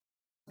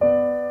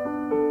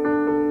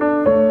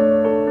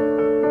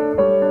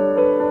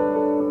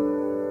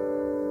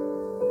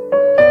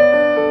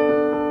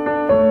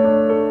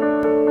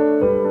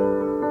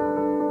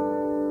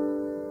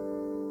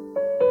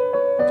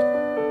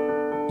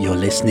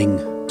listening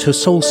to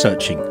Soul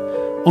Searching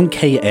on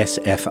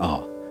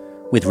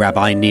KSFR with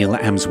Rabbi Neil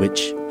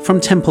Amswich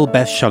from Temple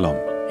Beth Shalom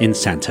in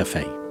Santa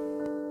Fe.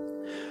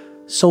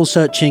 Soul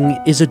Searching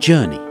is a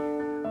journey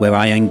where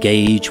I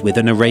engage with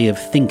an array of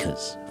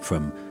thinkers,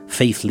 from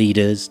faith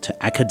leaders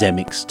to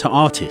academics to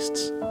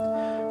artists,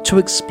 to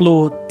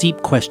explore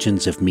deep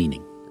questions of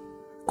meaning,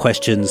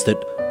 questions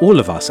that all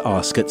of us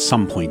ask at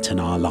some point in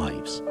our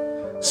lives,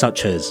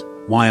 such as,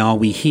 why are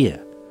we here?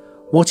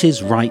 What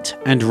is right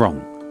and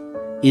wrong?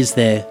 Is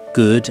there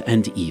good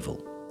and evil?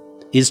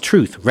 Is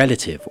truth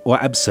relative or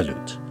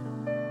absolute?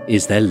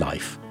 Is there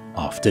life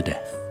after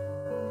death?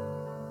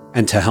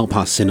 And to help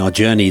us in our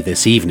journey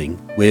this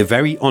evening, we're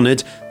very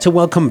honoured to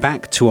welcome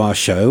back to our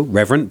show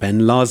Reverend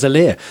Ben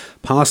Larzelere,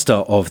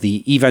 pastor of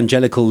the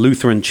Evangelical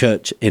Lutheran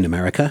Church in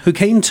America, who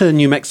came to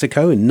New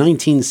Mexico in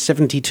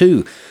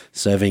 1972,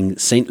 serving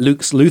St.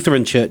 Luke's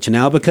Lutheran Church in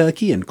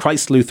Albuquerque and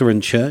Christ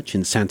Lutheran Church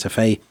in Santa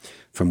Fe,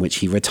 from which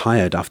he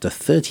retired after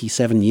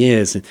 37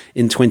 years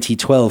in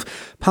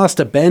 2012.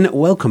 Pastor Ben,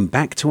 welcome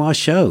back to our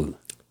show.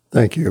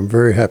 Thank you. I'm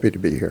very happy to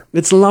be here.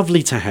 It's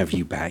lovely to have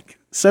you back.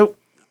 So,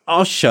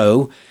 our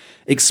show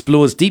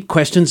explores deep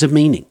questions of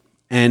meaning,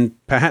 and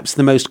perhaps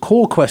the most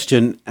core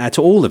question at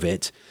all of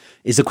it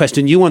is a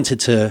question you wanted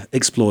to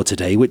explore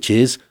today, which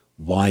is,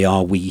 why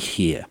are we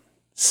here?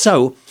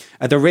 So,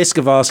 at the risk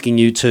of asking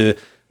you to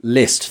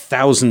list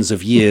thousands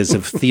of years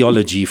of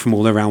theology from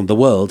all around the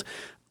world,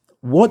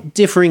 what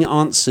differing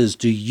answers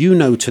do you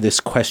know to this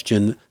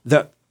question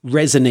that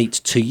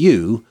resonate to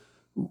you?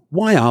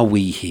 Why are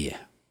we here?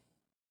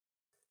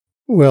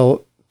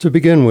 Well, to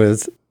begin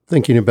with,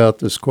 thinking about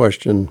this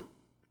question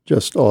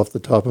just off the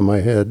top of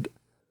my head,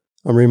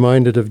 I'm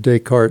reminded of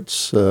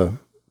Descartes'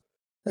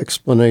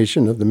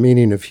 explanation of the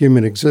meaning of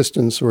human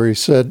existence, where he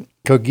said,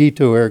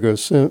 cogito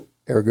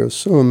ergo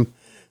sum,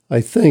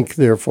 I think,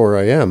 therefore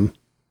I am.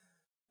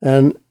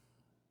 And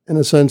in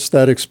a sense,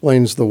 that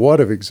explains the what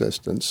of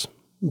existence.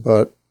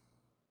 But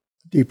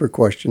the deeper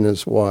question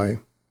is why.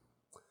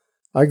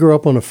 I grew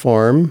up on a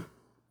farm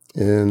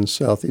in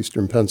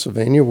southeastern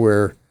Pennsylvania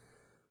where,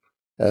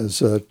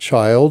 as a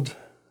child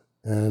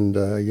and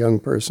a young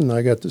person,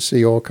 I got to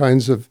see all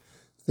kinds of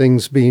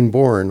things being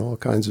born, all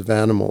kinds of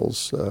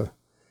animals.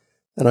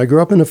 And I grew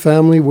up in a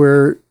family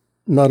where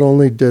not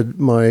only did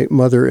my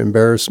mother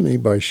embarrass me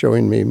by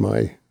showing me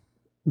my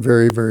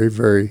very, very,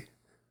 very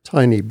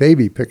tiny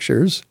baby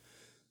pictures,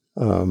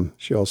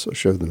 she also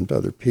showed them to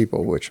other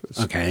people, which was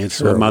okay. It's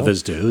terrible. what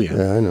mothers do, yeah.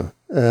 Yeah, I know.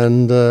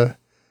 And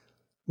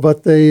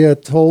but they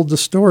told the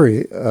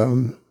story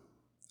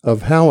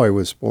of how I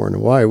was born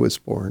and why I was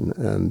born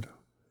and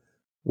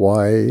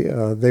why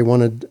they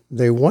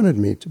wanted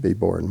me to be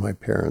born, my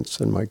parents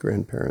and my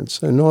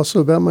grandparents, and also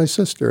about my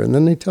sister. And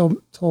then they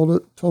told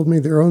me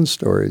their own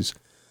stories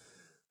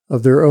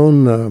of their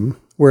own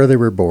where they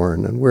were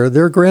born and where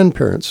their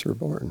grandparents were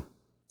born.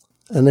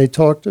 And they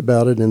talked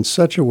about it in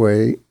such a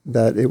way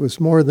that it was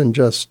more than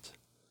just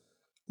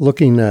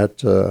looking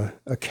at a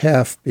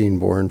calf being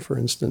born, for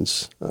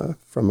instance,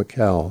 from a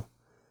cow.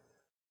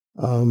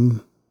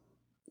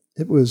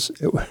 It was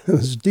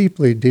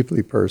deeply,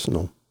 deeply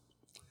personal.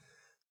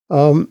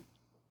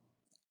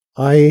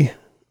 I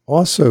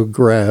also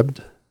grabbed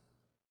a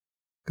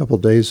couple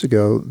days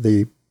ago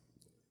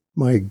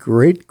my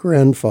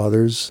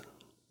great-grandfather's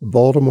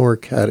Baltimore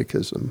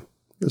Catechism.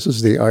 This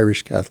is the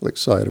Irish Catholic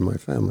side of my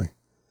family.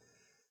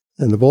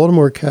 And the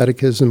Baltimore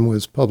Catechism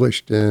was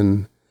published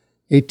in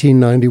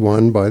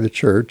 1891 by the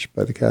Church,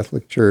 by the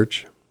Catholic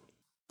Church.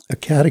 A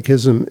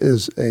catechism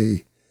is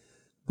a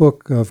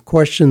book of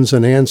questions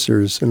and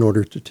answers in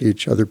order to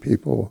teach other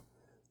people,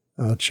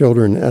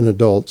 children and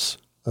adults,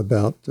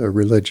 about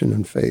religion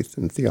and faith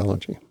and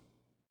theology.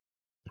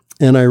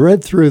 And I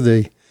read through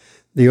the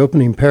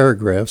opening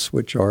paragraphs,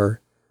 which are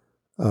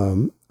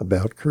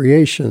about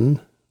creation,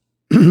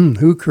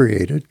 who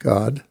created,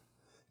 God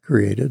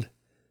created,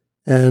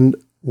 and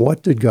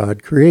what did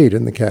God create?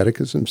 And the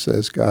Catechism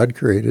says God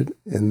created,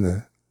 in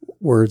the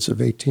words of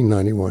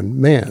 1891,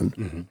 man.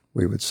 Mm-hmm.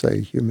 We would say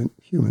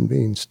human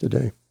beings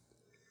today.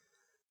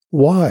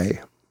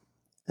 Why?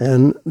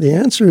 And the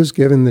answer is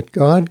given that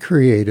God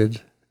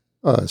created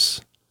us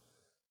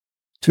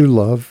to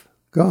love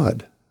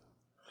God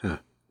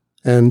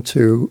and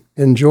to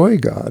enjoy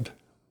God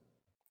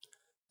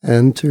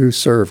and to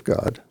serve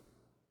God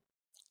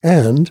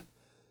and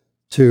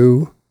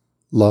to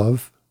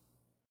love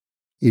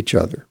each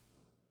other.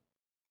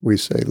 We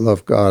say,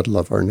 love God,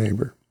 love our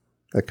neighbor.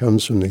 That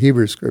comes from the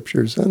Hebrew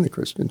Scriptures and the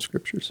Christian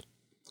Scriptures.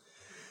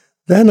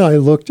 Then I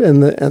looked,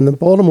 and the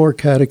Baltimore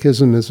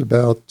Catechism is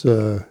about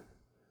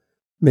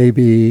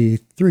maybe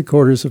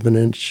 3/4 of an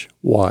inch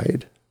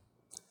wide.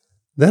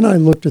 Then I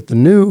looked at the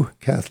New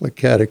Catholic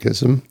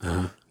Catechism,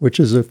 which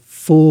is a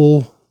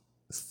full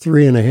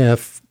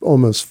 3.5,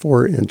 almost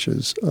 4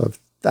 inches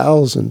of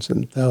thousands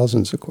and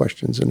thousands of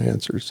questions and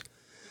answers.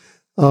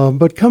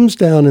 But comes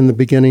down in the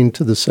beginning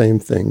to the same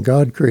thing.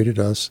 God created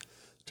us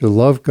to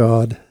love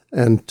God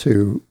and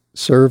to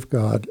serve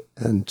God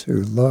and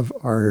to love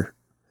our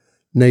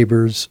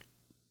neighbors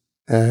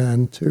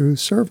and to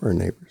serve our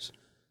neighbors.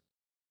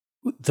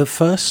 The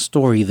first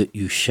story that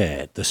you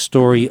shared, the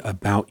story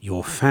about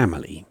your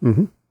family,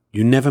 Mm-hmm.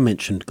 you never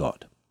mentioned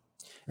God.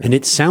 And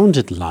it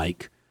sounded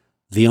like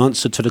the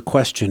answer to the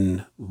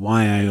question,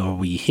 why are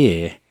we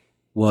here,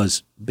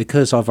 was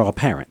because of our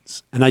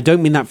parents. And I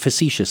don't mean that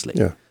facetiously.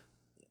 Yeah.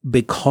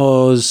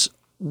 Because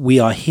we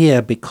are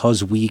here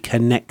because we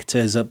connect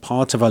as a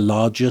part of a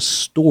larger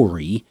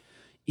story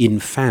in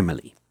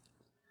family.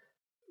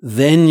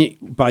 Then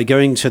by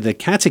going to the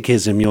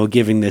catechism, you're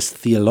giving this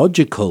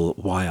theological,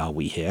 why are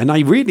we here? And I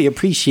really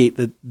appreciate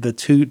the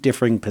two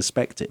differing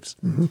perspectives.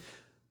 Mm-hmm.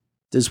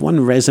 Does one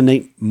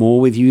resonate more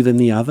with you than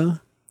the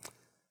other?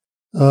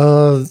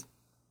 I'm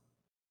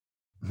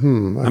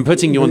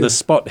putting you on the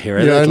spot here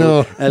I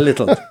know. A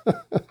little.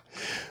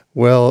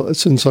 Well,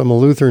 since I'm a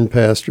Lutheran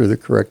pastor, the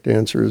correct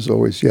answer is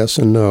always yes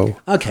and no.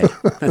 Okay.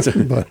 That's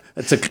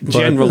a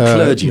general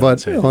clergy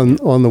But answer.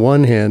 on the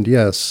one hand,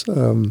 yes,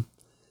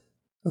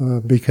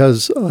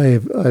 because I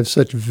have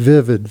such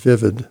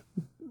vivid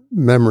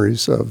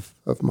memories of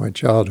my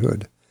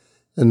childhood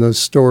and those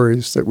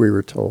stories that we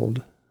were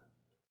told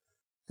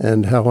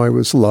and how I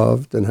was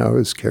loved and how I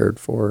was cared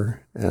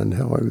for and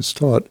how I was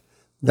taught,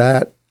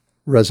 that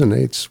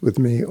resonates with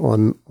me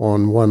on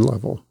one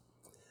level.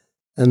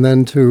 And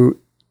then to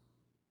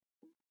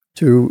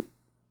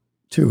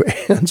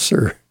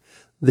answer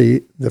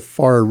the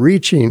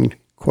far-reaching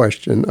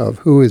question of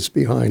who is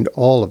behind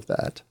all of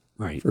that,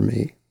 right, for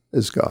me,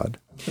 is God.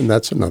 And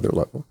that's another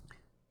level.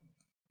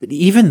 But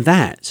even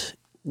that,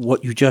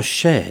 what you just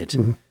shared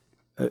Mm-hmm.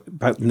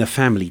 About in the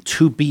family,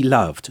 to be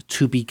loved,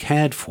 to be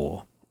cared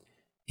for,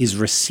 is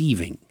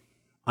receiving.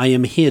 I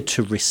am here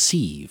to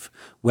receive.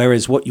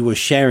 Whereas what you were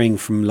sharing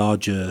from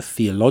larger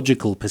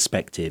theological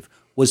perspective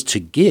was to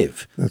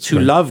give, That's to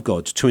right. love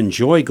God, to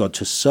enjoy God,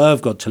 to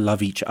serve God, to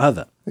love each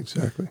other.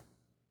 Exactly.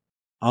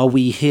 Are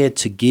we here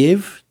to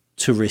give,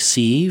 to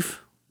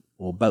receive,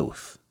 or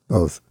both?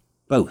 Both.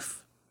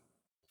 Both.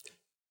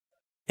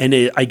 And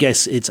I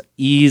guess it's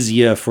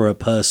easier for a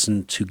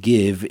person to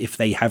give if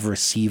they have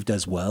received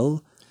as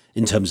well,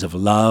 in terms of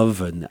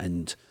love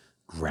and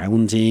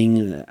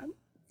grounding.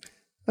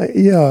 I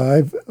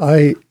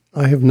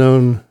have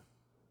known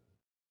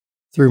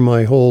through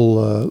my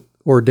whole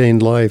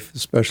ordained life,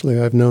 especially,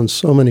 I've known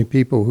so many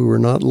people who were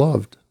not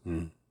loved,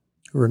 who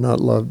were not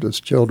loved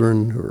as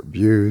children, who were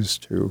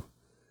abused, who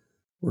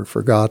were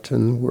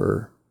forgotten,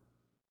 were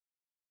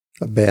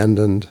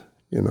abandoned,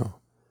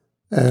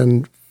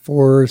 And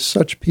for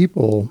such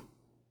people,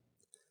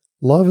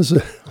 love is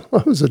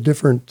a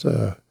different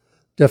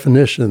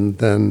definition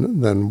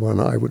than one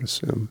I would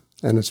assume.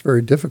 And it's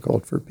very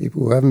difficult for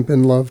people who haven't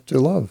been loved to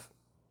love.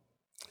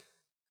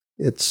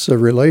 It's a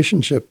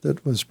relationship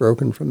that was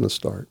broken from the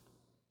start.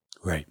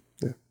 Right.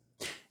 Yeah.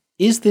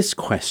 Is this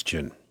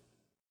question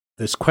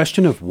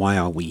of why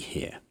are we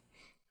here,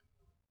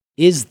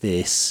 is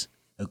this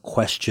a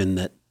question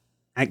that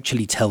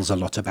actually tells a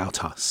lot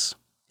about us?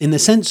 In the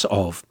sense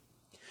of,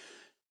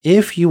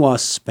 if you are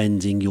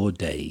spending your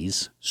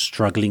days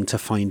struggling to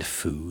find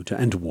food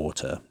and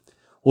water,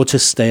 or to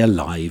stay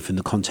alive in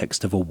the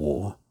context of a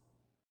war,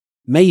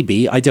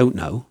 maybe, I don't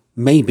know,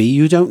 maybe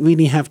you don't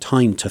really have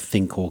time to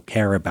think or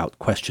care about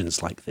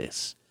questions like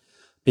this,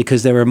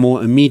 because there are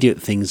more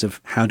immediate things of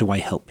how do I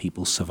help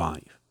people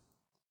survive?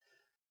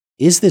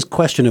 Is this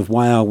question of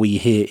why are we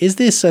here, is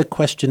this a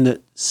question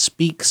that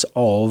speaks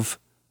of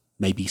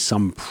maybe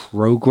some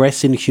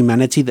progress in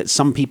humanity, that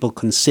some people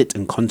can sit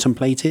and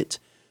contemplate it?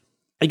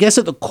 I guess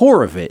at the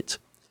core of it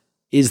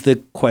is the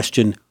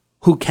question,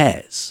 who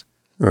cares?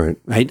 Right.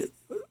 Right?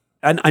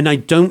 And I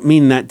don't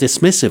mean that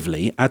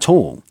dismissively at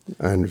all.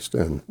 I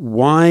understand.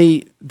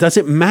 Why does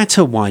it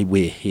matter why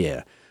we're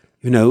here?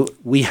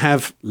 We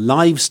have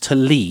lives to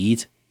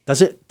lead.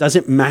 Does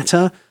it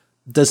matter?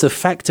 Does the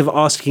fact of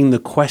asking the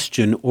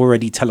question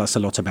already tell us a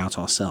lot about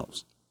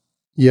ourselves?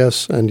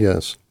 Yes and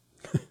yes.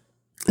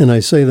 And I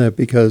say that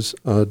because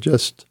I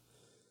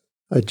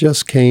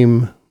just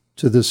came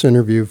to this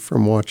interview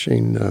from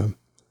watching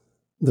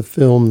the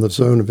film The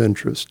Zone of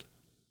Interest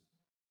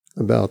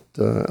about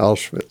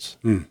Auschwitz.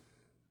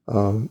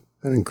 An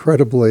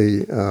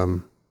incredibly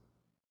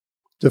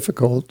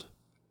difficult,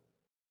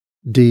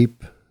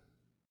 deep,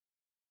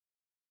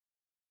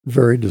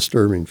 very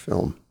disturbing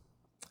film,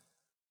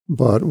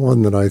 but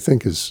one that I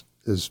think is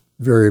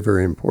very,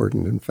 very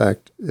important. In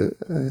fact,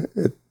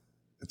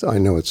 I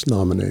know it's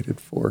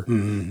nominated for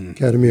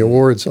Academy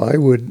Awards. I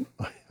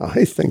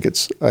think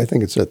it's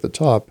at the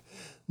top,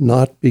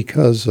 not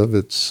because of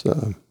its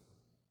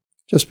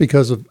just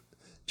because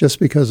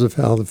of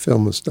how the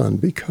film was done,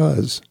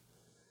 because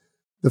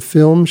the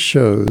film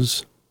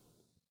shows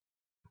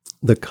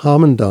the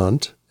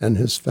commandant and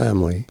his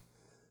family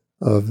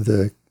of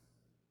the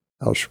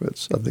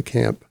Auschwitz, of the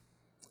camp,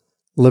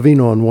 living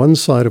on one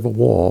side of a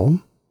wall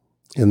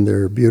in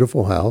their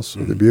beautiful house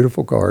with a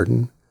beautiful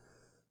garden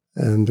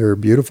and their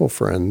beautiful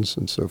friends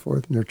and so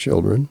forth, and their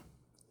children.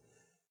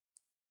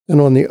 And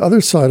on the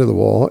other side of the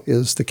wall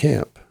is the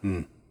camp,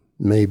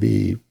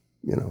 maybe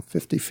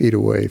 50 feet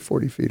away,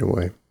 40 feet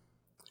away.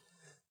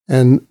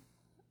 And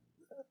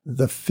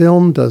the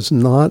film does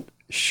not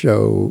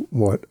show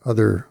what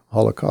other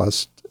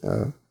Holocaust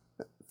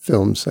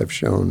films have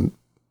shown,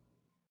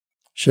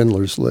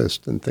 Schindler's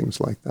List and things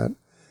like that,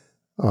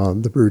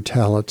 the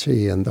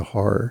brutality and the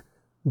horror,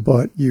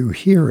 but you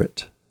hear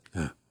it.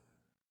 Yeah.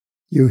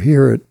 You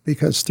hear it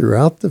because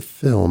throughout the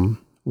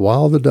film,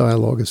 while the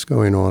dialogue is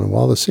going on,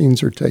 while the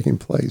scenes are taking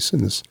place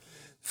in this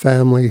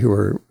family who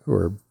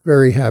are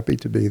very happy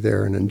to be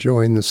there and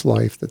enjoying this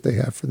life that they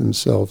have for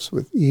themselves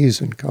with ease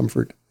and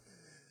comfort,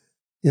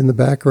 in the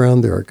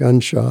background there are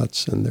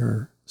gunshots and there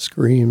are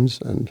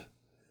screams and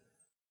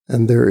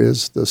there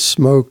is the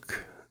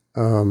smoke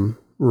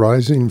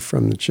rising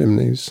from the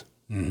chimneys.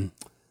 Mm-hmm.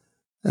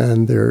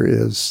 And there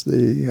is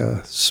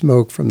the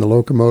smoke from the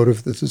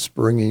locomotive that is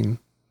bringing,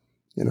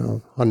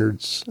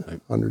 hundreds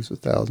of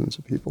thousands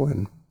of people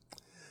in.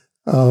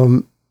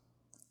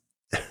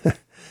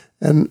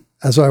 And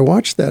as I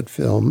watched that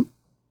film,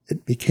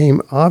 it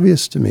became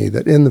obvious to me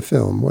that in the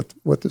film,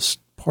 what this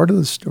part of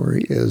the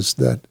story is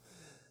that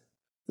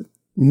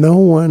no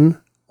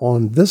one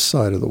on this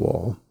side of the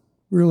wall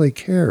really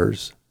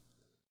cares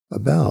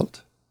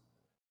about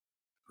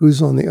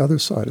who's on the other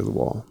side of the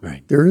wall.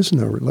 Right. There is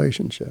no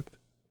relationship.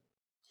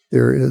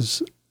 There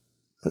is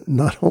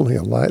not only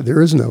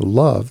there is no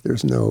love,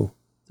 there's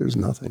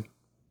nothing.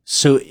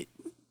 So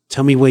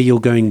tell me where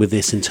you're going with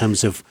this in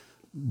terms of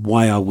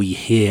why are we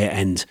here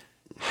and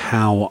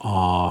how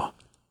our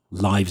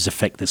lives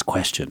affect this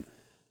question.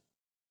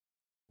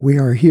 We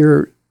are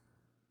here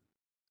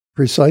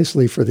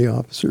precisely for the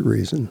opposite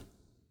reason.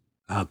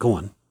 Go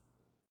on.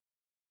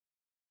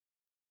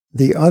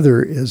 The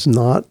other is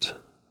not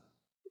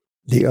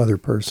the other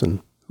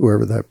person,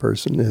 whoever that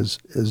person is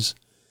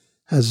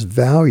has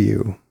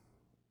value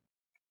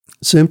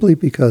simply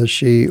because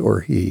she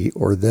or he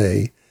or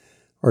they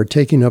are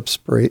taking up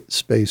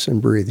space and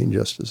breathing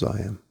just as I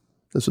am.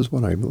 This is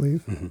what I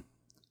believe. Mm-hmm.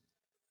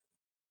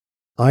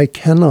 I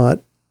cannot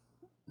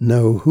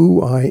know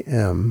who I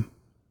am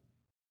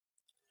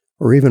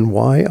or even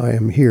why I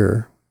am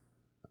here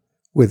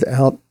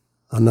without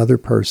another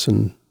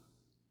person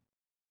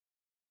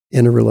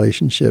in a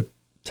relationship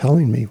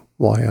telling me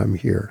why I'm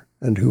here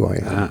and who I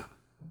am.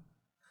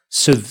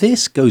 So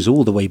this goes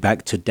all the way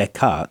back to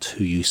Descartes,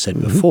 who you said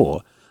Mm-hmm.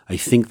 before, I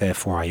think,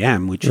 therefore I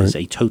am, which is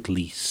a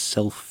totally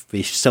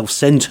selfish,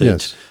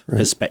 self-centered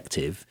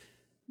perspective.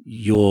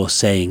 You're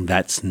saying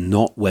that's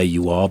not where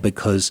you are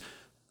because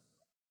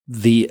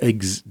the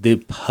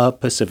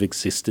purpose of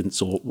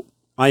existence, or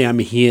I am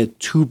here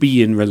to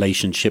be in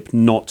relationship,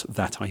 not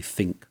that I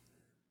think.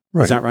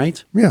 Right. Is that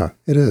right? Yeah,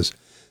 it is.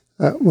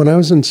 When I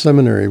was in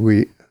seminary, it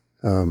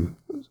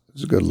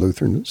was a good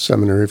Lutheran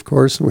seminary, of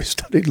course, and we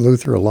studied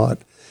Luther a lot.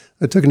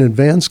 I took an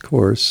advanced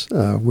course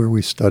where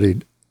we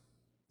studied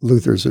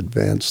Luther's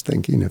advanced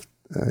thinking, if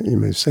you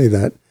may say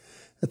that.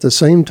 At the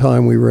same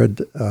time, we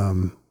read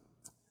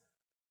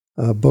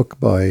a book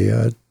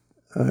by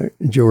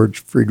George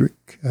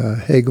Friedrich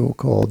Hegel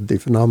called The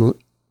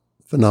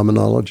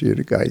Phenomenology of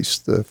the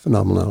Geist, the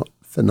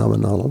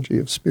Phenomenology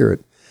of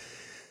Spirit.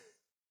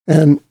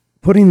 And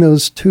putting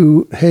those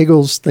two,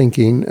 Hegel's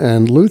thinking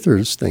and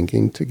Luther's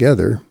thinking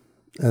together,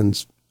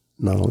 and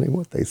not only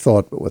what they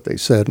thought, but what they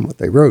said and what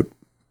they wrote,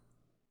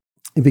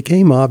 it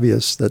became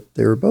obvious that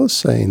they were both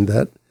saying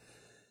that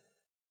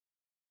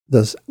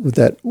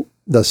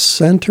the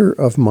center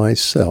of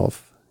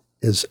myself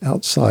is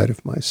outside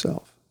of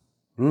myself.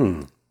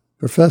 Mm.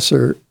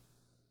 Professor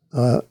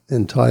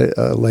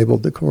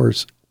labeled the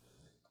course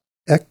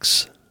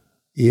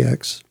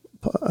EX-centric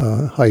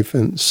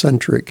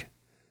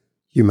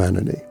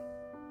humanity.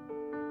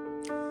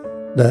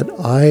 That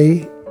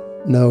I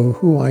know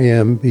who I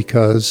am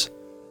because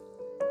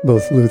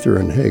both Luther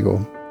and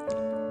Hegel,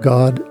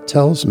 God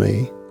tells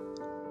me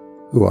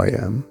who I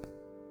am.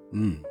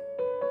 Mm.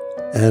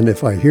 And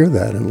if I hear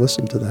that and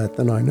listen to that,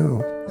 then I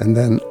know. And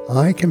then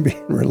I can be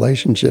in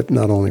relationship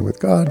not only with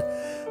God,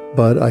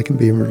 but I can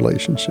be in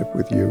relationship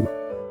with you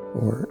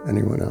or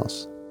anyone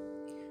else.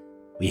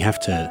 We have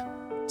to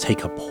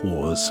take a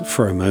pause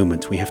for a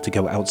moment. We have to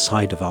go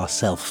outside of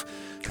ourselves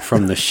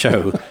from the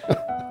show.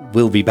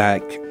 We'll be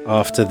back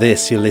after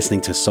this. You're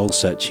listening to Soul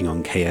Searching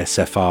on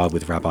KSFR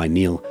with Rabbi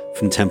Neil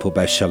from Temple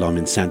Beth Shalom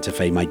in Santa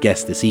Fe. My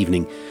guest this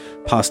evening,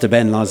 Pastor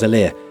Ben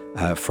Larzelere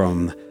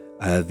from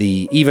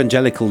the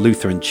Evangelical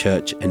Lutheran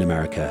Church in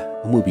America.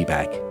 And we'll be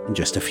back in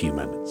just a few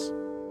moments.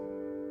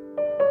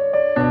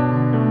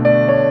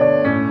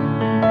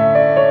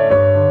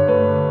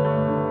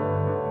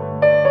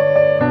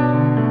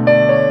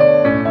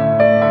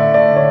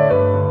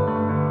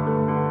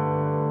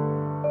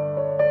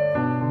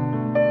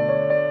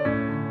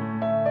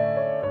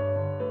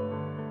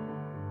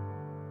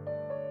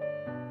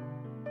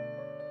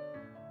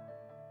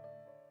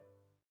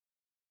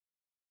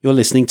 You're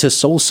listening to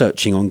Soul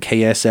Searching on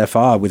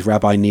KSFR with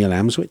Rabbi Neil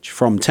Amswich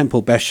from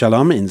Temple Beth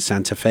Shalom in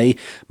Santa Fe.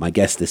 My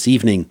guest this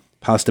evening,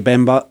 Pastor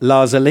Ben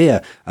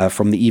Larzelere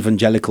from the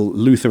Evangelical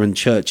Lutheran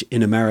Church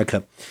in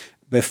America.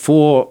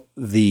 Before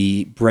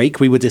the break,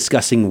 we were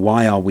discussing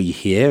why are we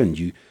here, and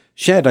you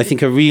shared, I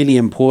think, a really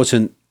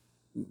important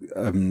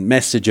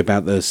message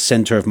about the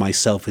center of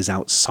myself is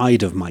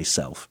outside of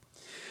myself.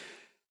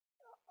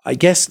 I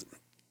guess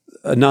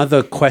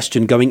another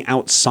question going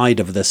outside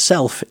of the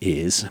self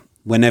is,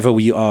 whenever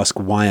we ask,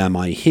 why am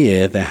I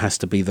here? There has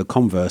to be the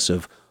converse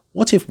of,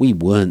 what if we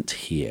weren't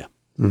here?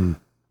 Mm.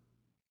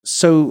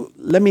 So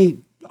let me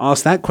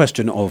ask that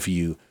question of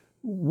you.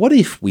 What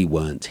if we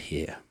weren't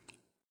here?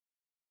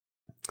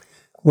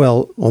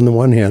 Well, on the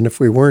one hand, if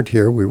we weren't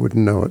here, we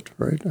wouldn't know it,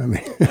 right? I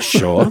mean,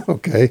 sure.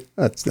 Okay,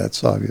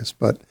 that's obvious,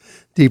 but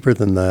deeper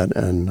than that,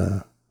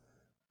 and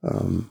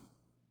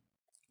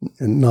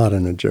not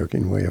in a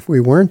joking way. If we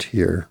weren't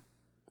here,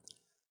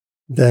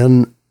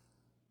 then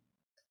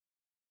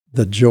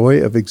the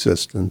joy of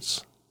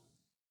existence,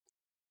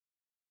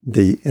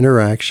 the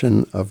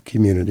interaction of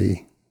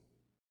community,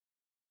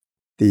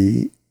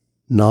 the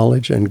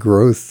knowledge and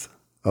growth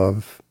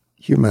of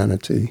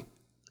humanity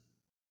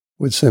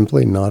would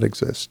simply not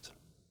exist.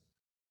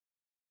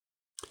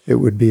 It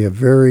would be a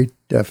very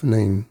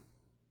deafening,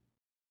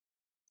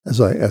 as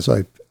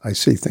I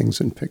see things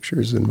in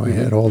pictures in my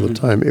head all the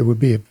time, it would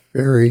be a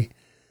very,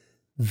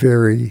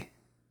 very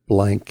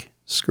blank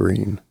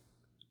screen.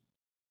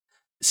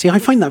 See, I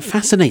find that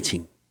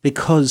fascinating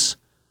because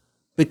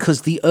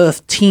the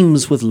earth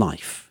teems with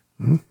life,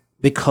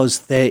 because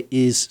there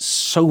is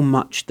so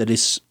much that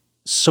is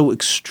so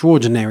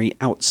extraordinary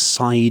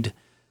outside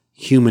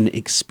human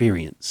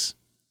experience.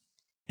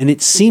 And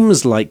it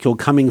seems like you're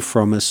coming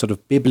from a sort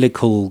of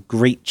biblical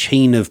great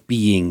chain of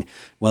being.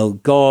 Well,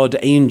 God,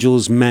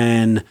 angels,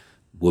 man,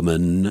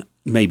 woman,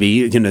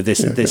 maybe,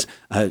 this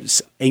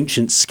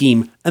ancient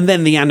scheme, and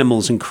then the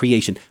animals and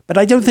creation. But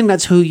I don't think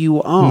that's who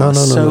you are.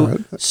 No.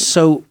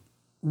 So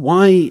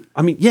why?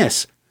 I mean,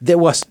 yes,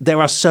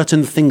 there are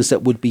certain things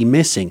that would be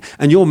missing,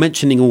 and you're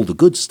mentioning all the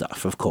good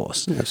stuff, of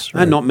course, yes,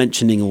 right. And not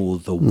mentioning all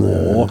the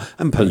war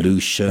and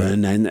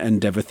pollution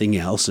and everything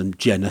else and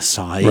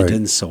genocide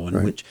and so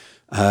on, which.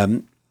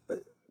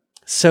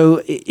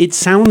 So it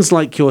sounds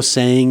like you're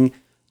saying,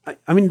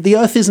 I mean, the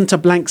earth isn't a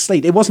blank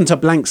slate. It wasn't a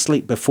blank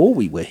slate before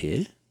we were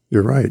here.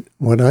 You're right.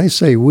 When I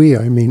say we,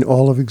 I mean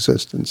all of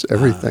existence,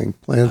 everything,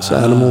 plants,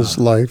 animals,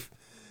 life,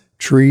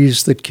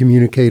 trees that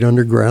communicate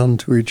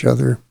underground to each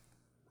other.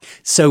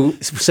 So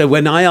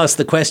when I ask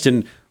the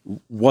question,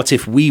 what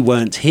if we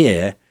weren't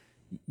here?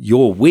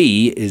 Your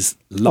we is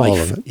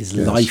life,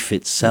 life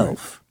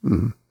itself. Right.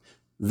 Mm-hmm.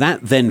 That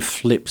then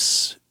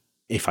flips,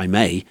 if I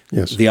may,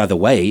 the other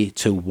way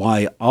to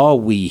why are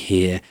we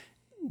here,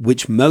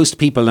 which most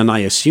people, and I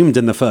assumed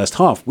in the first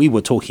half, we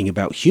were talking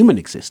about human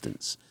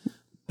existence,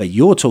 but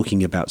you're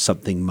talking about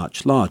something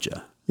much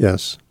larger.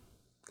 Yes.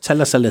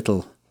 Tell us a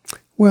little.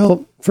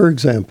 Well, for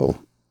example,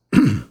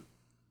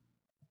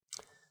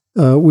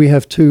 we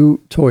have two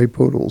toy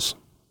poodles,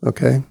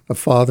 okay, a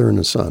father and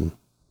a son.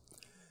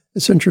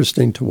 It's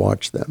interesting to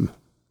watch them.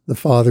 The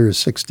father is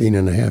 16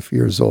 and a half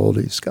years old.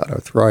 He's got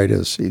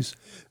arthritis. He's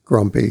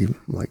grumpy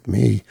like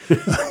me.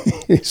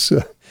 He's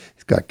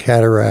got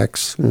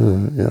cataracts,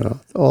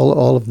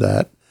 all of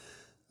that.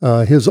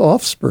 His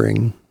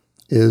offspring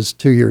is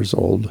 2 years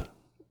old, a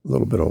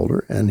little bit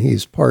older, and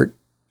he's part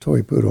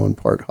toy poodle and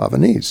part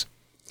Havanese.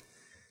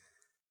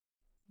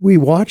 We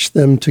watch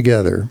them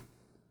together,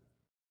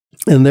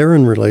 and they're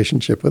in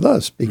relationship with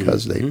us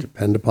because they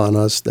depend upon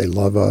us. They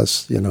love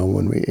us.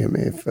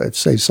 If I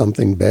say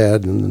something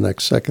bad, and the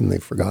next second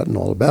they've forgotten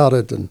all about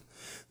it, and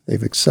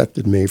they've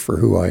accepted me for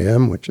who I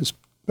am, which is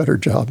a better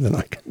job than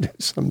I can do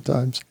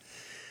sometimes.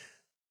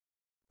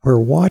 We're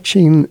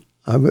watching,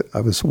 I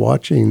was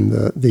watching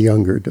the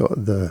younger,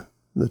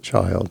 the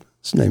child.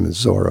 His name is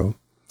Zorro.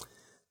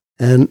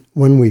 And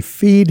when we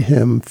feed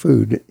him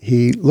food,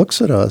 he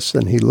looks at us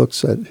and he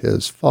looks at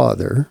his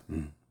father.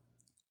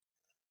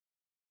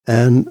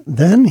 And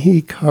then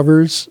he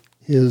covers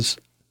his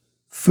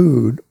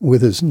food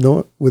with his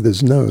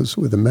nose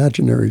with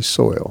imaginary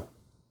soil.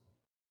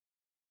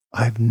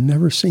 I've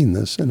never seen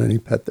this in any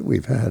pet that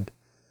we've had.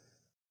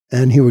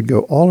 And he would go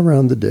all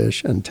around the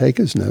dish and take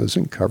his nose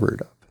and cover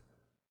it up.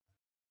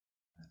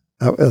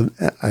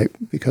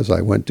 Because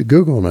I went to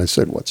Google and I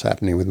said, what's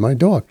happening with my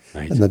dog?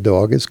 Right. And the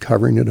dog is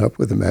covering it up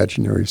with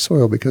imaginary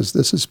soil because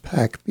this is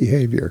pack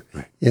behavior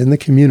in the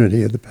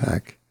community of the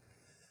pack.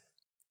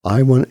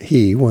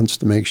 He wants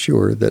to make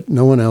sure that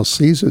no one else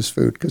sees his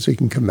food because he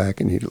can come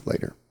back and eat it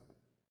later.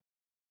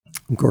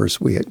 Of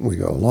course, we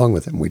go along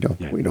with him. We don't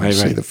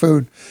see the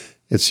food.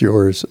 It's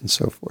yours, and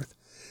so forth.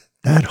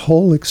 That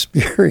whole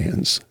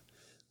experience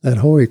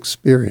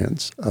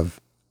of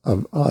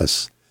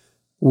us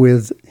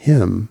with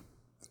him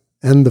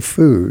and the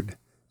food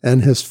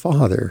and his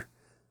father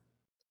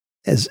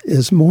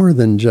is more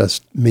than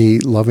just me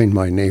loving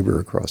my neighbor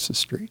across the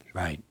street.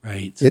 Right.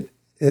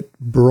 It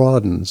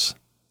broadens.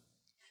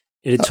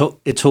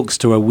 It talks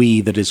to a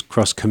we that is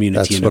cross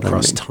community and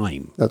across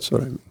time. That's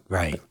what I mean.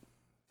 Right.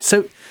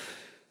 So,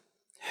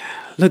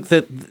 look,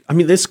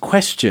 this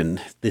question,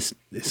 this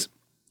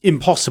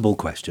impossible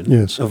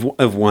question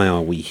of why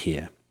are we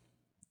here?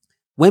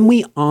 When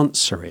we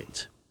answer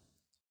it,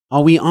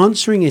 are we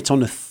answering it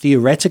on a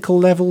theoretical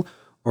level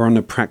or on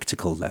a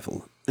practical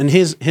level? And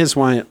here's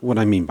what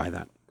I mean by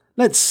that.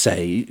 Let's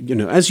say,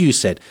 as you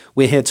said,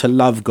 we're here to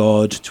love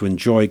God, to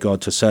enjoy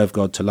God, to serve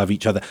God, to love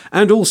each other,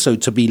 and also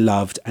to be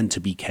loved and to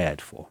be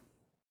cared for.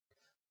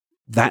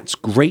 That's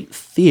great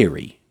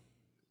theory.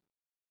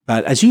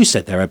 But as you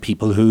said, there are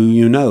people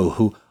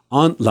who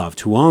aren't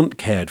loved, who aren't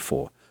cared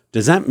for.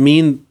 Does that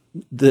mean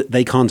that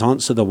they can't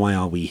answer the why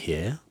are we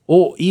here?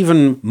 Or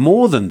even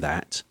more than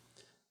that,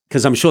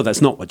 because I'm sure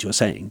that's not what you're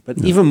saying, but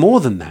even more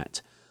than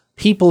that,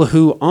 people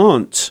who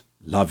aren't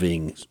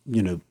loving,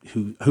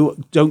 who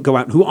don't go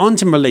out, who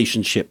aren't in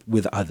relationship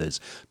with others,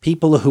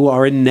 people who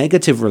are in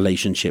negative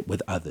relationship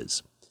with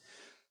others.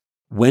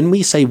 When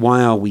we say,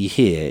 why are we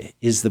here?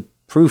 Is the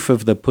proof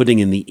of the pudding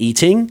in the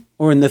eating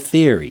or in the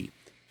theory?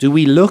 Do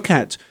we look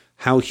at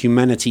how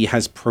humanity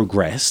has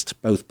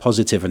progressed, both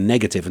positive and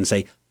negative, and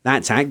say,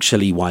 that's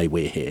actually why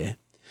we're here?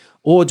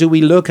 Or do we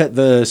look at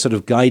the sort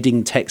of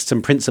guiding texts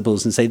and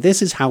principles and say,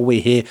 this is how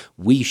we're here,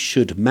 we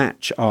should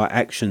match our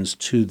actions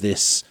to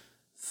this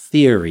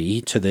theory,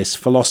 to this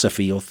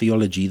philosophy or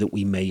theology that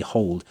we may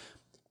hold?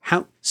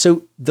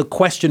 So the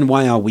question,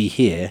 why are we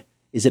here,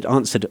 is it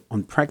answered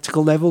on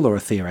practical level or a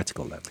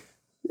theoretical level?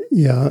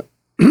 Yeah,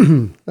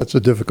 that's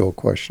a difficult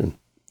question.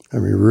 I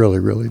mean, really,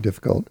 really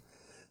difficult.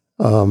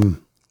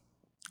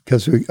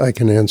 Because I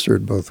can answer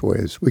it both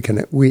ways.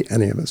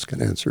 Any of us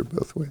can answer it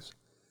both ways.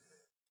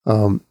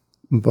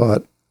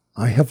 But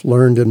I have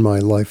learned in my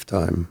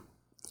lifetime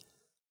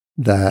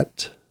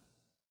that,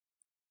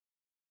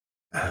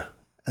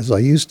 as I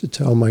used to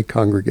tell my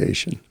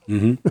congregation,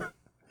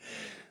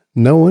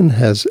 no one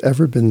has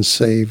ever been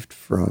saved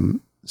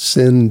from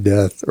sin,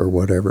 death, or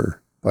whatever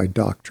by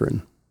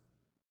doctrine.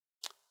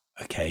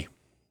 Okay.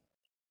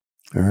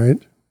 All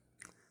right?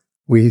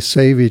 We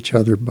save each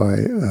other by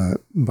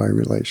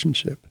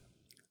relationship,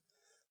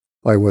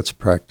 by what's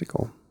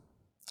practical.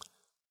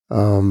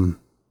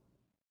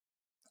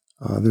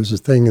 There's a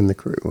thing in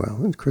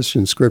in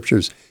Christian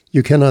scriptures,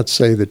 you cannot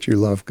say that you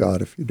love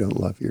God if you don't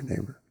love your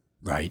neighbor.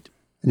 Right.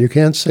 And you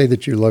can't say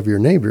that you love your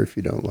neighbor if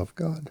you don't love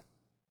God.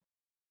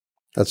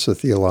 That's the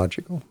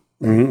theological.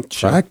 Sure.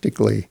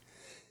 Practically,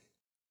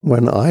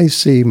 when I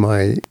see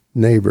my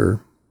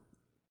neighbor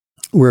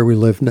where we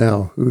live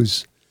now,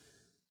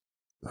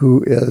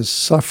 who is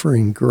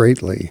suffering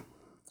greatly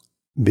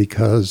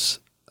because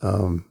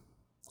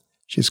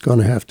she's going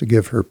to have to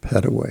give her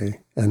pet away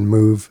and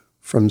move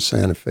from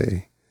Santa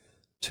Fe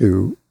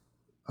to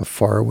a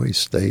faraway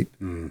state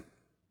in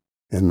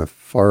the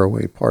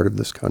faraway part of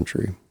this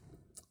country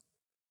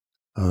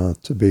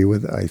to be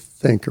with, I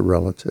think, a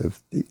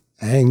relative. The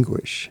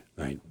anguish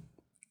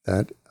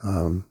that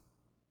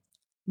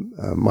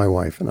my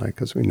wife and I,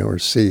 because we know her,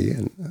 see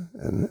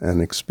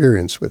and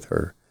experience with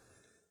her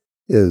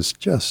is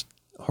just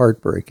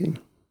heartbreaking.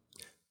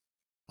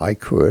 We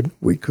could,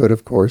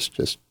 of course,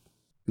 just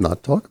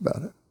not talk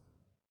about it.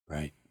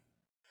 Right.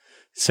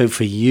 So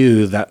for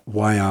you, that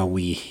why are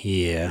we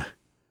here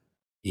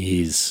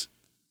is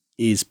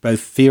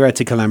both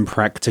theoretical and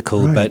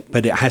practical, right.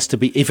 but it has to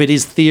be, if it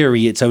is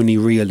theory, it's only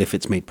real if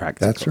it's made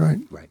practical. That's right.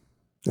 Right.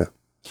 Yeah.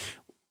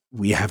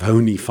 We have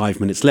only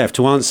 5 minutes left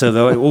to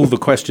answer all the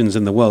questions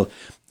in the world.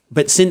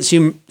 But since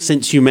you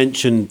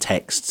mentioned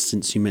texts,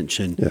 since you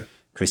mentioned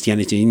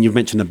Christianity, and you've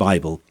mentioned the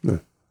Bible,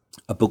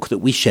 a book that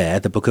we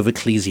share, the book of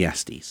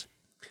Ecclesiastes,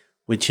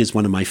 which is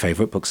one of my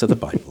favorite books of the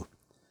Bible,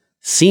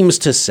 seems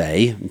to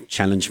say,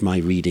 challenge my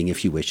reading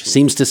if you wish,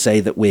 seems to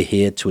say that we're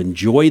here to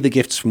enjoy the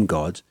gifts from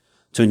God,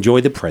 to enjoy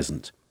the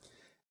present.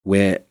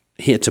 We're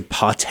here to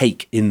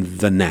partake in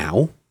the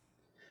now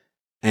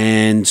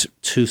and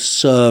to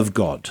serve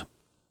God.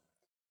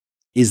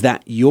 Is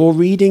that your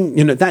reading?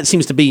 It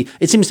seems to be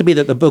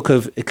that the book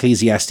of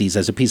Ecclesiastes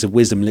as a piece of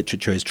wisdom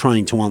literature is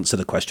trying to answer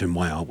the question,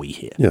 why are we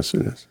here? Yes,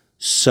 it is.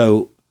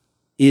 So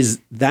is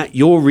that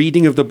your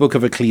reading of the book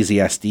of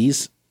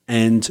Ecclesiastes?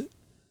 And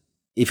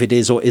if it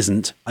is or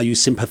isn't, are you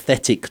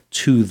sympathetic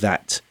to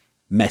that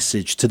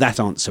message, to that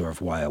answer of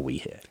why are we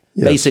here?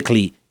 Yes.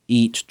 Basically,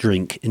 eat,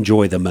 drink,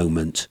 enjoy the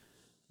moment,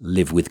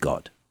 live with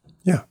God.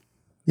 Yeah.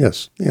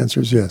 Yes. The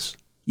answer is yes.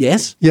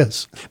 Yes?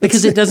 Yes.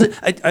 Because it doesn't,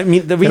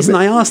 the reason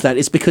I ask that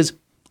is because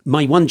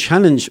my one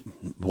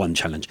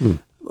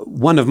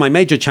of my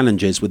major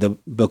challenges with the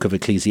book of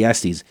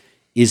Ecclesiastes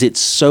is it's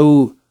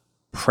so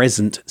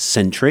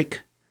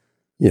present-centric.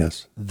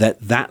 Yes. That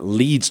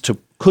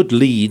could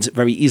lead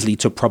very easily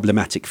to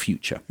problematic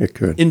future. It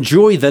could.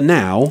 Enjoy the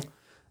now,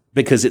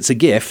 because it's a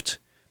gift,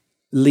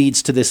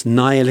 leads to this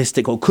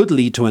nihilistic, or could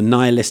lead to a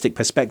nihilistic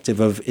perspective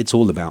of it's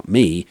all about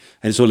me,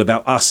 and it's all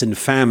about us in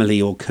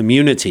family or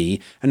community,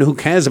 and who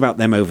cares about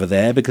them over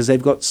there because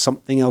they've got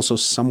something else or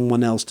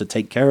someone else to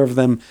take care of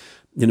them.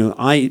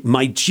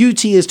 My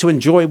duty is to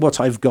enjoy what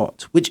I've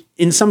got, which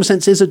in some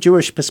sense is a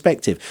Jewish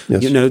perspective.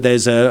 Yes.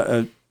 There's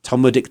a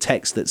Talmudic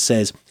text that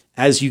says,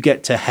 as you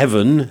get to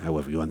heaven,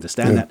 however you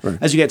understand that, right.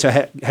 As you get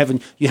to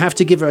heaven, you have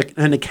to give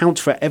an account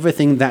for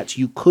everything that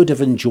you could have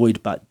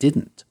enjoyed but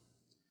didn't.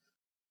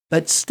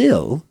 But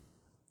still,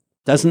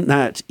 doesn't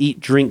that eat,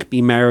 drink,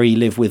 be merry,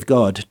 live with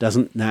God,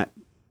 doesn't that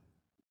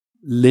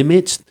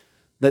limit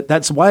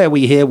That's why are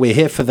we here? We're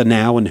here for the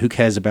now, and who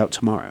cares about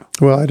tomorrow?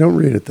 Well, I don't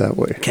read it that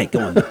way. Okay, go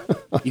on.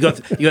 You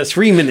got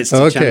 3 minutes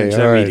to challenge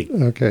that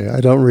reading. Okay,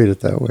 I don't read it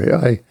that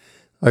way.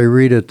 I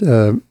read it.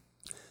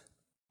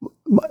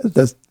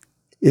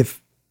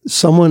 If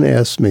someone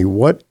asks me,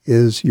 "What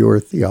is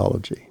your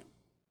theology?"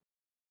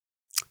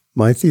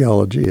 My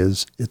theology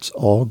is it's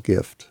all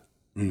gift.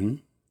 Mm-hmm.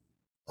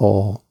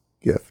 All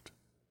gift.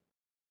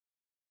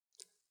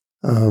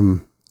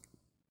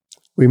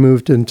 We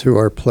moved into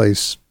our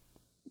place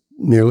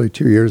nearly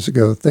 2 years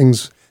ago.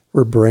 Things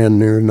were brand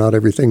new. Not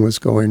everything was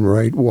going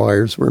right.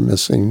 Wires were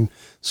missing.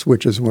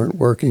 Switches weren't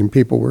working.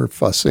 People were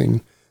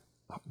fussing.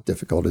 How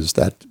difficult is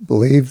that to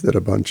believe that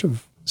a bunch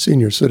of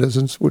senior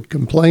citizens would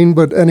complain?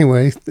 But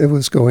anyway, it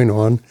was going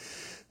on.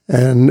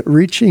 And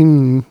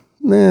reaching,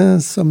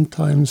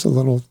 sometimes a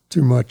little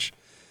too much.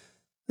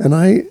 And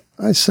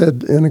I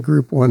said in a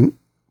group one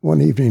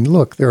evening,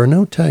 look, there are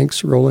no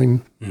tanks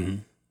rolling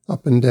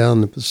up and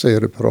down the Paseo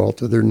de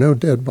Peralta. There are no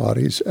dead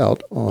bodies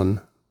out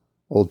on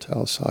Old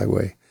Taos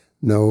Highway,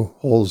 no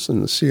holes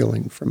in the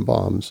ceiling from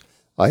bombs.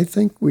 I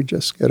think we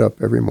just get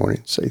up every morning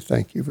and say,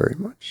 thank you very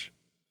much.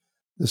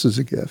 This is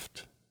a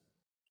gift.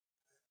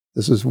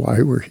 This is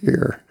why we're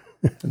here.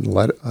 And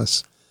let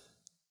us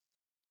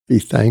be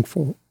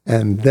thankful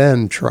and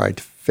then try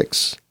to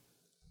fix,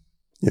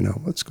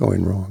 what's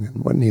going wrong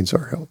and what needs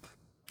our help.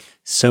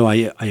 So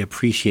I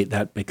appreciate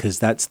that, because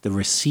that's the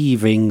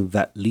receiving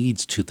that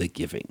leads to the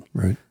giving.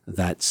 Right.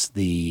 That's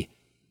the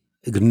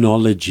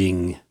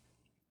acknowledging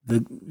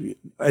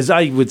as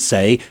I would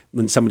say,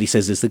 when somebody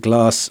says, is the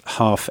glass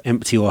half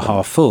empty or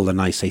half full?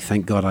 And I say,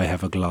 thank God I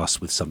have a glass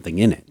with something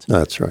in it.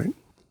 That's right.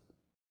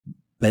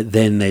 But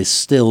then there's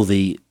still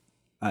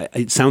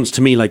it sounds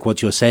to me like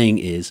what you're saying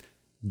is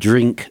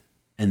drink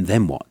and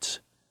then what?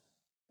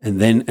 And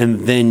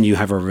then you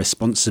have a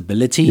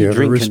responsibility. You have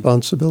a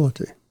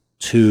responsibility.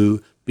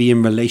 To be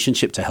in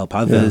relationship, to help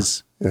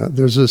others. Yeah.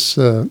 There's this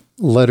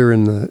letter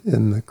in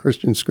the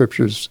Christian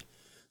scriptures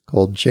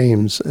called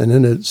James, and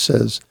in it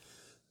says,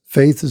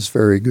 faith is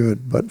very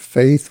good, but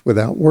faith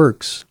without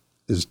works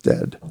is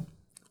dead.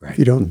 Right. If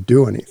you don't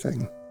do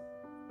anything,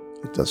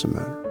 it doesn't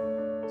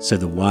matter. So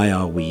the why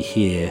are we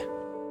here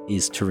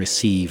is to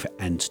receive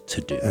and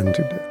to do. And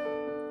to do.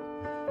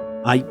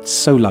 I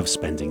so love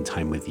spending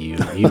time with you.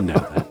 You know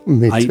that.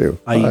 Me too.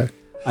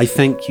 I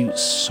thank you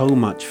so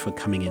much for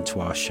coming into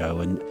our show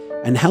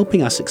and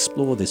helping us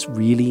explore this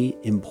really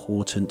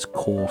important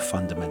core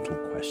fundamental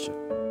question.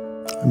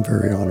 I'm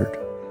very honored.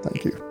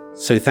 Thank you.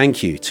 So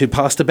thank you to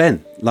Pastor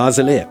Ben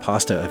Larzelere,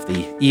 pastor of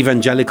the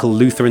Evangelical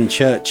Lutheran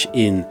Church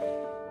in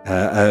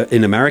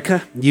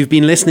America. You've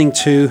been listening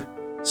to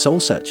Soul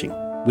Searching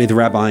with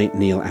Rabbi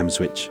Neil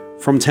Amswich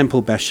from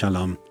Temple Beth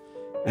Shalom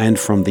and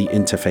from the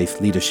Interfaith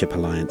Leadership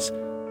Alliance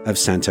of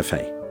Santa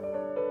Fe.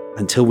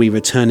 Until we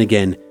return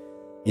again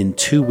in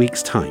 2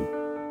 weeks' time,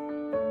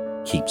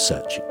 keep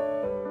searching.